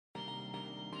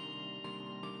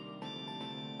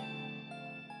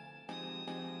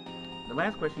The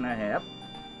last question I have,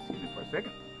 excuse me for a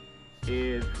second,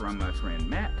 is from my friend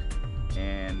Matt.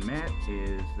 And Matt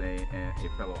is a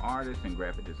fellow artist and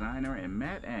graphic designer. And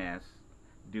Matt asks,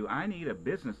 do I need a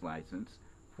business license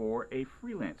for a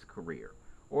freelance career?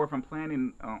 Or if I'm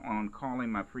planning on calling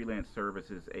my freelance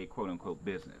services a quote-unquote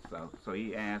business. So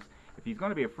he asked, if he's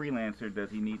going to be a freelancer, does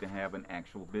he need to have an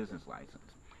actual business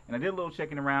license? And I did a little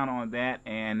checking around on that,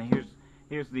 and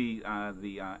here's the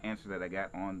answer that I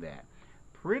got on that.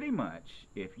 Pretty much,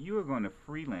 if you are going to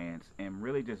freelance and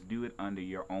really just do it under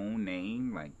your own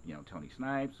name, like Tony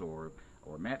Snipes or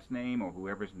Matt's name or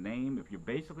whoever's name, if you're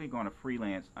basically going to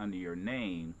freelance under your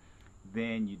name,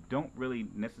 then you don't really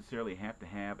necessarily have to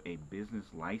have a business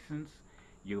license.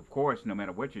 You, of course, no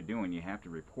matter what you're doing, you have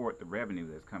to report the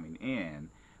revenue that's coming in.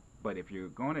 But if you're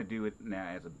going to do it now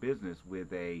as a business with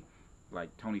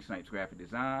like Tony Snipes Graphic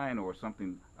Design or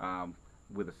something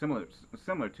with a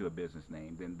similar to a business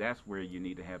name, then that's where you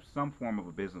need to have some form of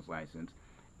a business license.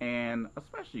 And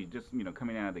especially just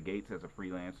coming out of the gates as a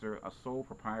freelancer, a sole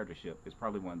proprietorship is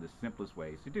probably one of the simplest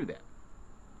ways to do that.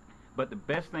 But the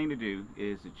best thing to do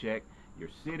is to check your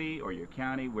city or your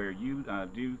county where you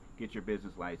do get your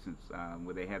business license,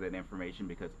 where they have that information,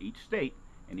 because each state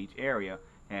and each area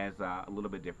has a little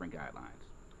bit different guidelines.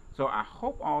 So I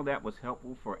hope all that was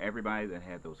helpful for everybody that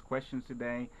had those questions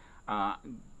today.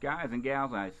 Guys and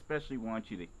gals, I especially want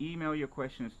you to email your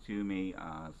questions to me,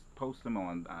 post them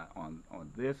on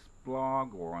this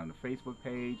blog or on the Facebook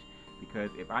page,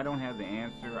 because if I don't have the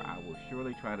answer, I will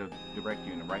surely try to direct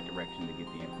you in the right direction to get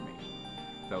the information.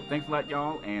 So thanks a lot,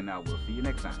 y'all, and we'll see you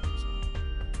next time.